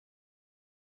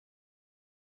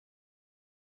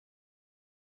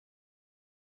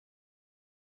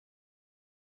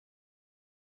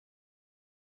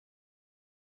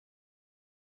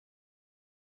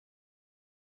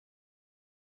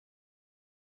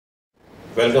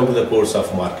Welcome to the course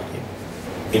of marketing.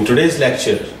 In today's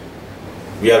lecture,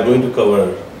 we are going to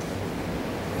cover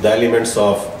the elements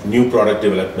of new product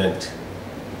development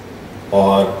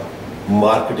or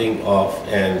marketing of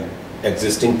an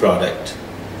existing product,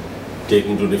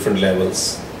 taking to different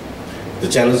levels, the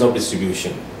channels of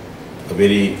distribution,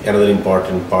 another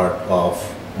important part of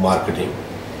marketing.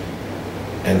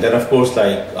 And then of course,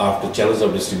 like after channels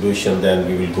of distribution, then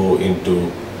we will go into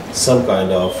some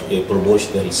kind of a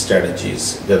promotional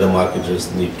strategies that the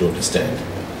marketers need to understand.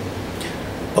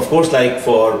 Of course, like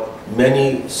for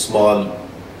many small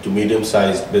to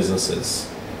medium-sized businesses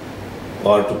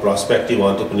or to prospective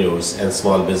entrepreneurs and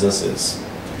small businesses,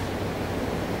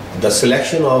 the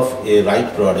selection of a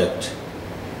right product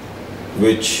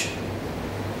which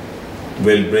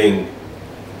will bring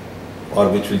or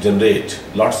which will generate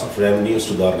lots of revenues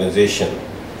to the organization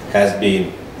has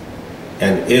been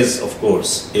and is of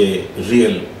course a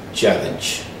real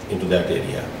challenge into that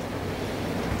area.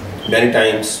 Many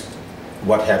times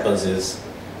what happens is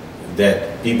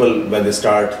that people, when they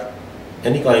start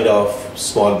any kind of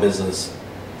small business,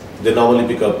 they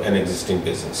normally pick up an existing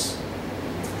business.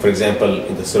 For example,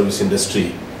 in the service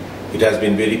industry, it has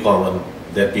been very common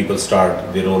that people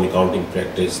start their own accounting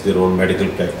practice, their own medical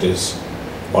practice,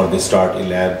 or they start a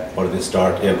lab, or they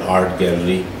start an art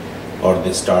gallery, or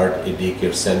they start a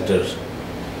daycare center.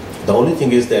 The only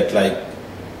thing is that like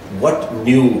what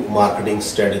new marketing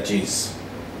strategies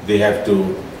they have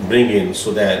to bring in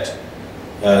so that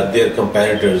their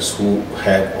competitors who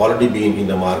have already been in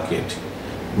the market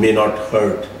may not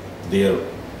hurt their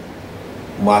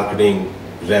marketing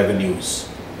revenues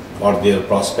or their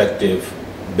prospective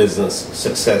business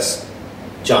success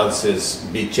chances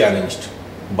be challenged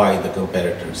by the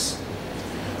competitors.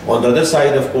 On the other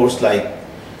side, of course, like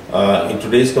in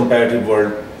today's competitive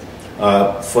world,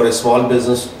 for a small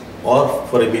business or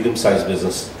for a medium-sized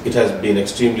business, it has been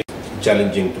extremely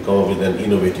challenging to come up with an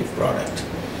innovative product.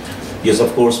 Yes,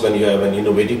 of course, when you have an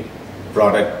innovative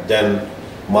product, then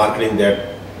marketing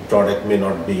that product may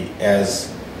not be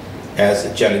as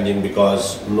challenging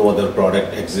because no other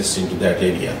product exists into that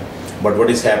area. But what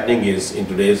is happening is in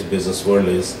today's business world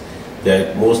is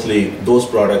that mostly those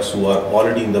products who are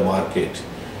already in the market,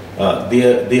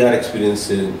 they are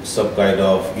experiencing some kind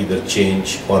of either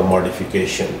change or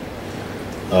modification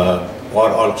or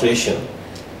alteration.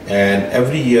 And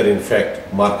every year, in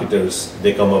fact, marketers,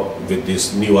 they come up with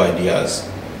these new ideas.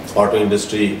 Auto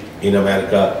industry in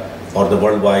America or the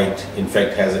worldwide, in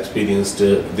fact, has experienced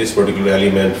this particular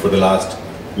element for the last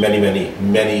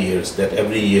many years, that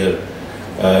every year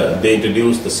they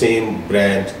introduce the same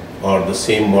brand or the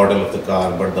same model of the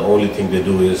car, but the only thing they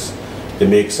do is they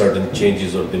make certain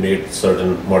changes or they make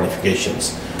certain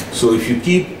modifications. So if you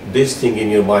keep this thing in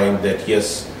your mind that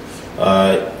yes,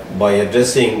 by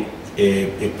addressing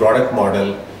a product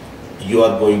model, you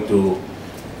are going to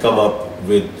come up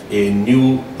with a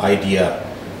new idea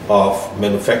of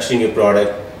manufacturing a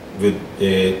product with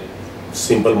a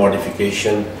simple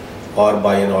modification or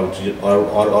by an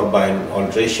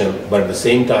alteration, but at the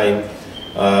same time,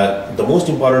 the most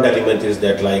important element is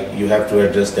that like you have to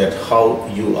address that how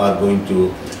you are going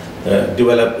to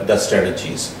develop the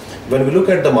strategies. When we look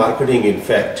at the marketing, in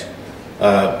fact,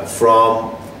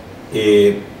 from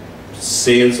a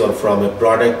sales or from a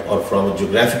product or from a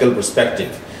geographical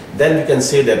perspective, then we can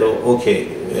say that okay,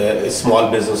 a small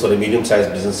business or a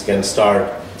medium-sized business can start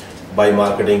by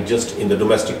marketing just in the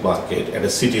domestic market at a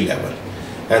city level,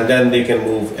 and then they can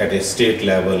move at a state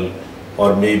level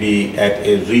or maybe at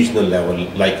a regional level,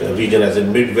 like a region as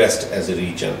in Midwest as a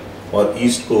region, or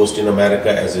East Coast in America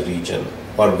as a region,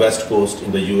 or West Coast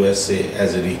in the USA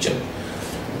as a region.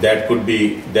 That could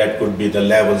be the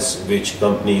levels which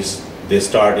companies, they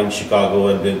start in Chicago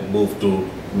and then move to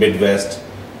Midwest,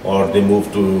 or they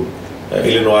move to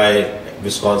Illinois,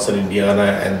 Wisconsin,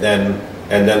 Indiana, and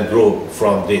then grow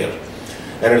from there.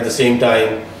 And at the same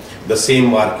time, the same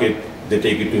market, they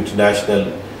take it to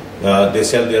international. They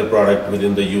sell their product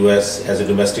within the US as a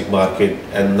domestic market,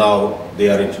 and now they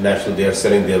are international. They are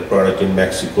selling their product in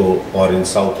Mexico or in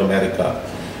South America,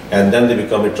 and then they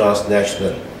become a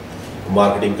transnational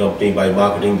marketing company by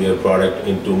marketing their product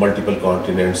into multiple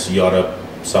continents, Europe,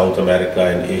 South America,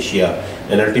 and Asia,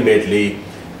 and ultimately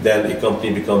then a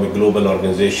company become a global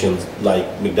organization like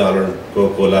McDonald's,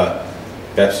 Coca-Cola,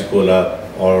 Pepsi-Cola,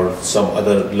 or some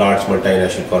other large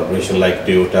multinational corporation like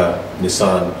Toyota,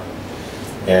 Nissan,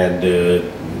 and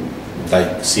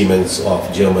like Siemens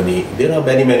of Germany. There are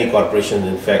many corporations,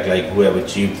 in fact, like who have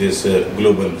achieved this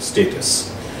global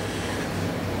status.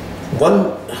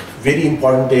 One very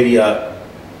important area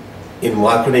in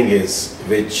marketing is,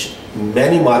 which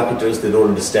many marketers they don't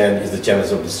understand, is the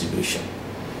channels of distribution.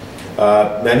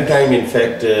 Many times, in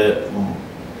fact,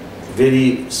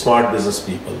 very smart business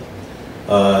people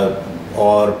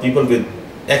or people with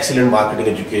excellent marketing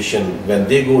education, when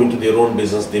they go into their own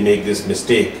business, they make this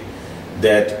mistake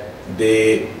that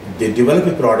they develop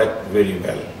a product very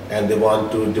well and they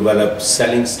want to develop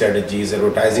selling strategies,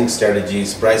 advertising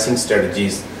strategies, pricing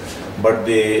strategies, but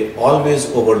they always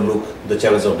overlook the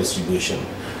channels of distribution.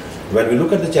 When we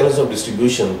look at the channels of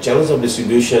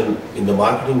distribution in the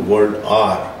marketing world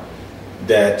are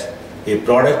that a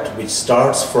product which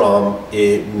starts from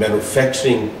a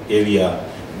manufacturing area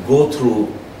go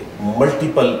through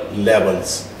multiple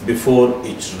levels before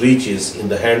it reaches in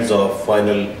the hands of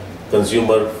final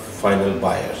consumer, final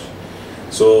buyer.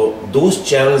 So those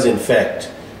channels, in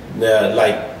fact,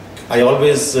 like I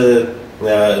always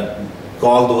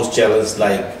call those channels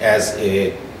like as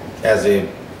a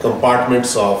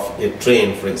compartments of a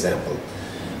train, for example.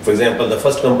 For example, the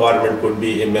first compartment could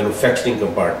be a manufacturing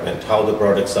compartment, how the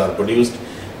products are produced.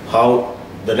 How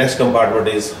the next compartment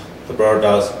is the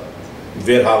products are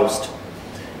warehoused,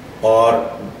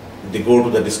 or they go to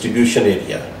the distribution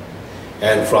area.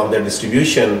 And from the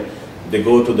distribution, they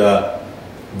go to the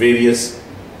various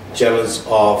channels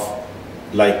of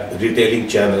like retailing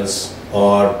channels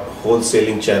or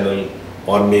wholesaling channel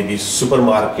or maybe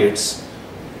supermarkets,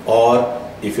 or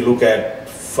if you look at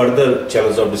further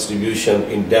channels of distribution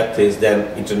in depth is then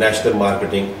international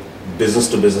marketing, business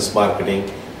to business marketing,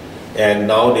 and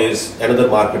nowadays another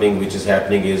marketing which is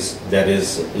happening is that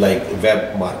is like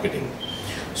web marketing.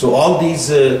 So all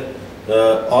these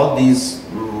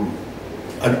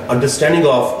understanding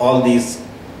of all these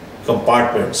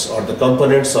compartments or the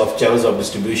components of channels of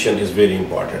distribution is very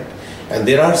important, and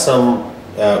there are some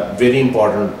very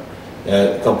important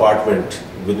compartment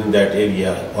within that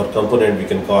area or component we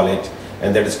can call it,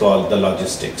 and that is called the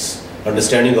logistics.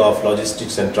 Understanding of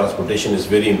logistics and transportation is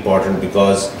very important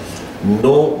because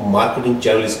no marketing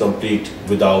channel is complete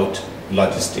without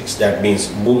logistics. That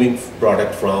means moving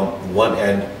product from one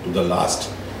end to the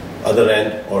last other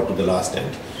end or to the last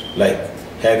end, like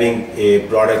having a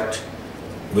product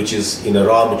which is in a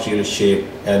raw material shape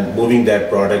and moving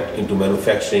that product into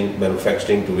manufacturing,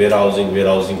 manufacturing to warehousing,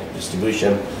 warehousing to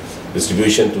distribution,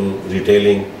 distribution to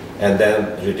retailing, and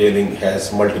then retailing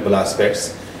has multiple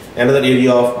aspects. Another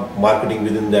area of marketing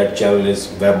within that channel is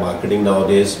web marketing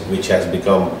nowadays, which has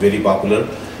become very popular.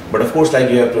 But of course, like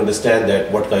you have to understand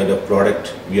that what kind of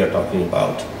product we are talking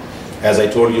about. As I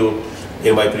told you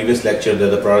in my previous lecture,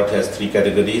 that the product has three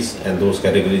categories, and those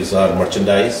categories are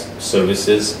merchandise,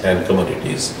 services, and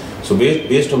commodities. So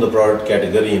based on the product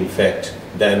category, in fact,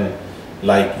 then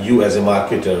like you as a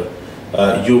marketer,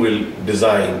 you will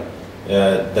design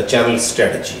the channel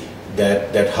strategy,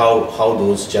 that how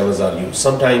those channels are used.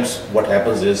 Sometimes what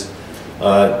happens is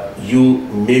you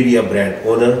may be a brand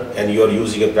owner and you are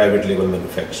using a private label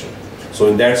manufacturer. So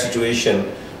in that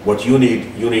situation, what you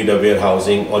need a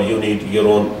warehousing or you need your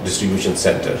own distribution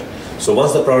center. So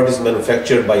once the product is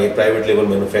manufactured by a private label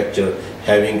manufacturer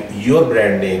having your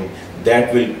brand name,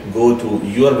 that will go to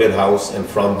your warehouse, and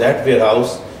from that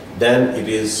warehouse, then it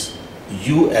is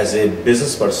you as a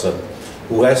business person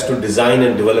who has to design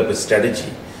and develop a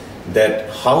strategy that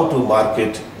how to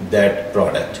market that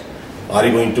product. Are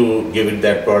you going to give it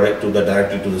that product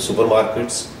directly to the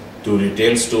supermarkets, to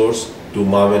retail stores, to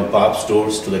mom and pop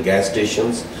stores, to the gas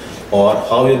stations, or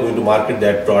how you're going to market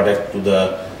that product to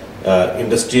the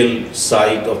industrial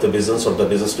side of the business or the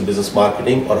business to business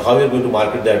marketing, or how you're going to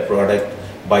market that product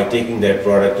by taking that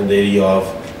product in the area of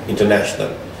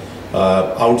international,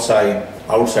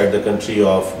 outside the country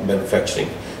of manufacturing.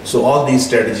 So all these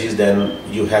strategies then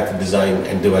you have to design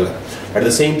and develop. At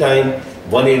the same time,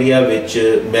 one area which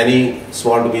many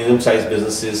small to medium-sized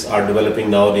businesses are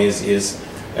developing nowadays is,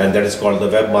 and that is called the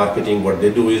web marketing. What they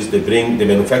do is they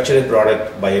manufacture a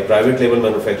product by a private label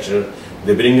manufacturer,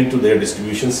 they bring it to their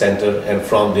distribution center, and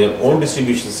from their own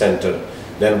distribution center,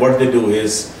 then what they do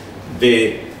is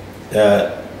they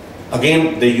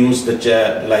again they use the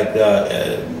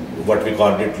what we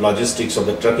call it logistics of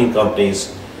the trucking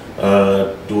companies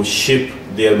to ship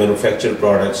their manufactured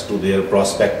products to their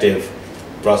prospective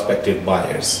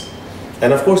buyers.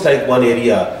 And of course, like one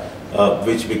area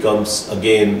which becomes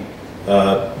again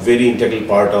very integral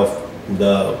part of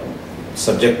the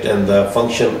subject and the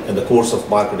function and the course of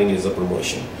marketing is the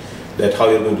promotion, that how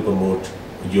you're going to promote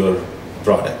your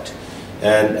product,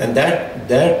 and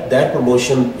that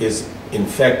promotion is in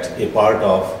fact a part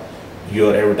of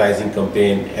your advertising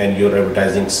campaign and your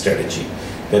advertising strategy,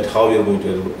 that how you're going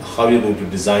to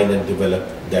design and develop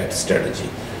that strategy.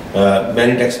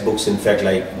 Many textbooks, in fact,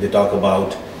 like they talk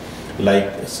about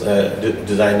like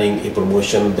designing a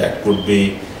promotion that could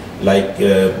be like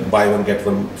buy one get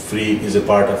one free is a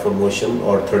part of promotion,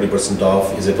 or 30%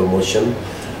 off is a promotion.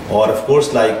 Or of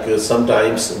course, like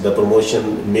sometimes the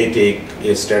promotion may take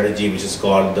a strategy which is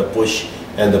called the push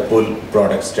and the pull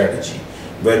product strategy.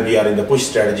 When we are in the push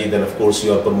strategy, then of course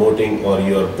you are promoting or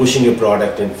you are pushing a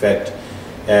product, in fact,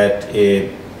 at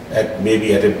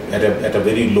maybe at a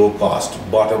very low cost,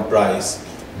 bottom price,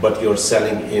 but you're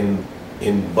selling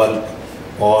in bulk,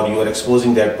 or you are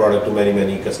exposing that product to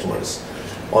many customers.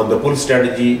 On the pull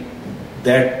strategy,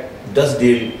 that does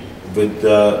deal with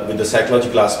the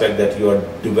psychological aspect, that you are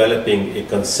developing a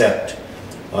concept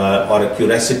or a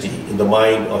curiosity in the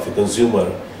mind of a consumer,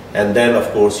 and then of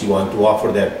course you want to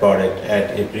offer that product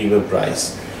at a premium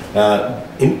price.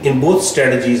 In both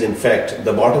strategies, in fact,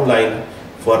 the bottom line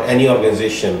for any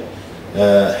organization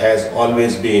has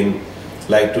always been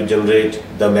like to generate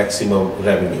the maximum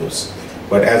revenues.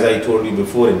 But as I told you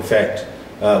before, in fact,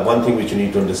 one thing which you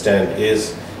need to understand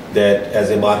is that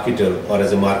as a marketer or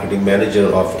as a marketing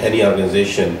manager of any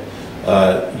organization,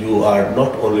 you are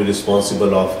not only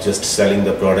responsible of just selling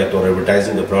the product or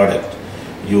advertising the product.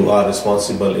 You are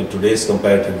responsible in today's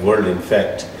competitive world, in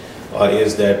fact,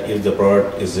 is that if the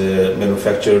product is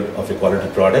manufactured of a quality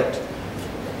product,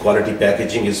 quality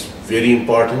packaging is very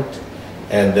important,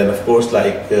 and then of course,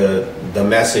 like the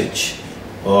message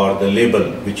or the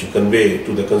label which you convey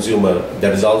to the consumer,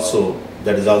 that is also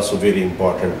very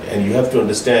important. And you have to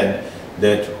understand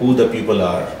that who the people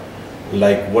are,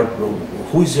 like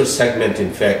who is your segment,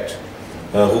 in fact,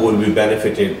 who will be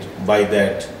benefited by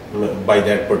that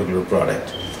particular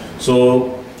product.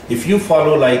 So if you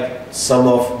follow like some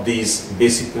of these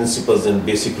basic principles and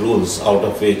basic rules, out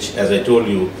of which, as I told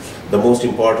you, the most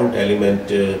important element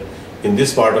in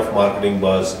this part of marketing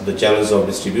was the channels of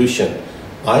distribution,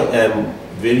 I am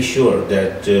very sure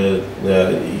that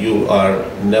you are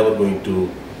never going to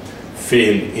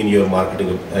fail in your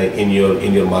marketing in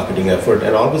your marketing effort.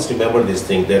 And always remember this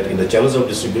thing, that in the channels of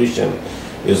distribution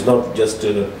is not just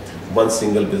one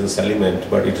single business element,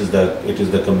 but it is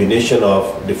the combination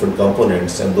of different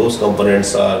components, and those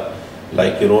components are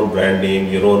like your own brand name,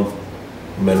 your own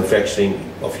manufacturing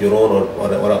of your own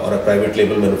or a private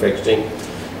label manufacturing,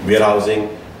 warehousing,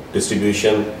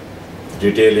 distribution,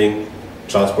 retailing,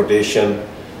 transportation,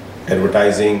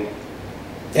 advertising.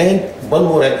 And one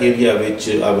more area which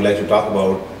I would like to talk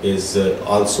about is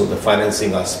also the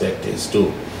financing aspect is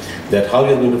too, that how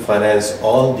you're going to finance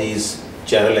all these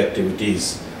channel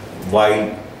activities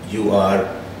while you are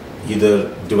either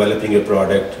developing a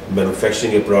product,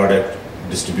 manufacturing a product,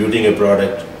 distributing a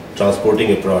product,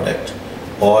 transporting a product,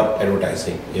 or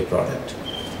advertising a product.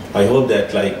 I hope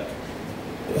that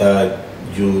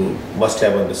you must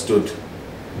have understood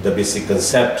the basic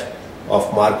concept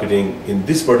of marketing in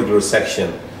this particular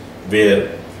section, where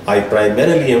I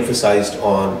primarily emphasized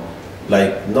on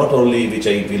not only, which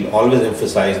I will always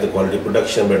emphasize, the quality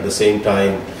production, but at the same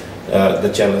time the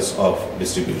channels of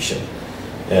distribution.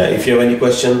 If you have any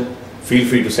question, feel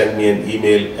free to send me an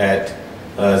email at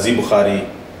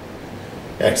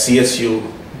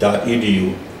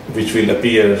zbokhari@csu.edu, which will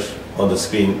appear on the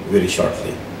screen very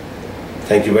shortly.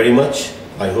 Thank you very much.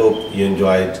 I hope you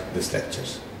enjoyed this lecture.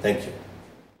 Thank you.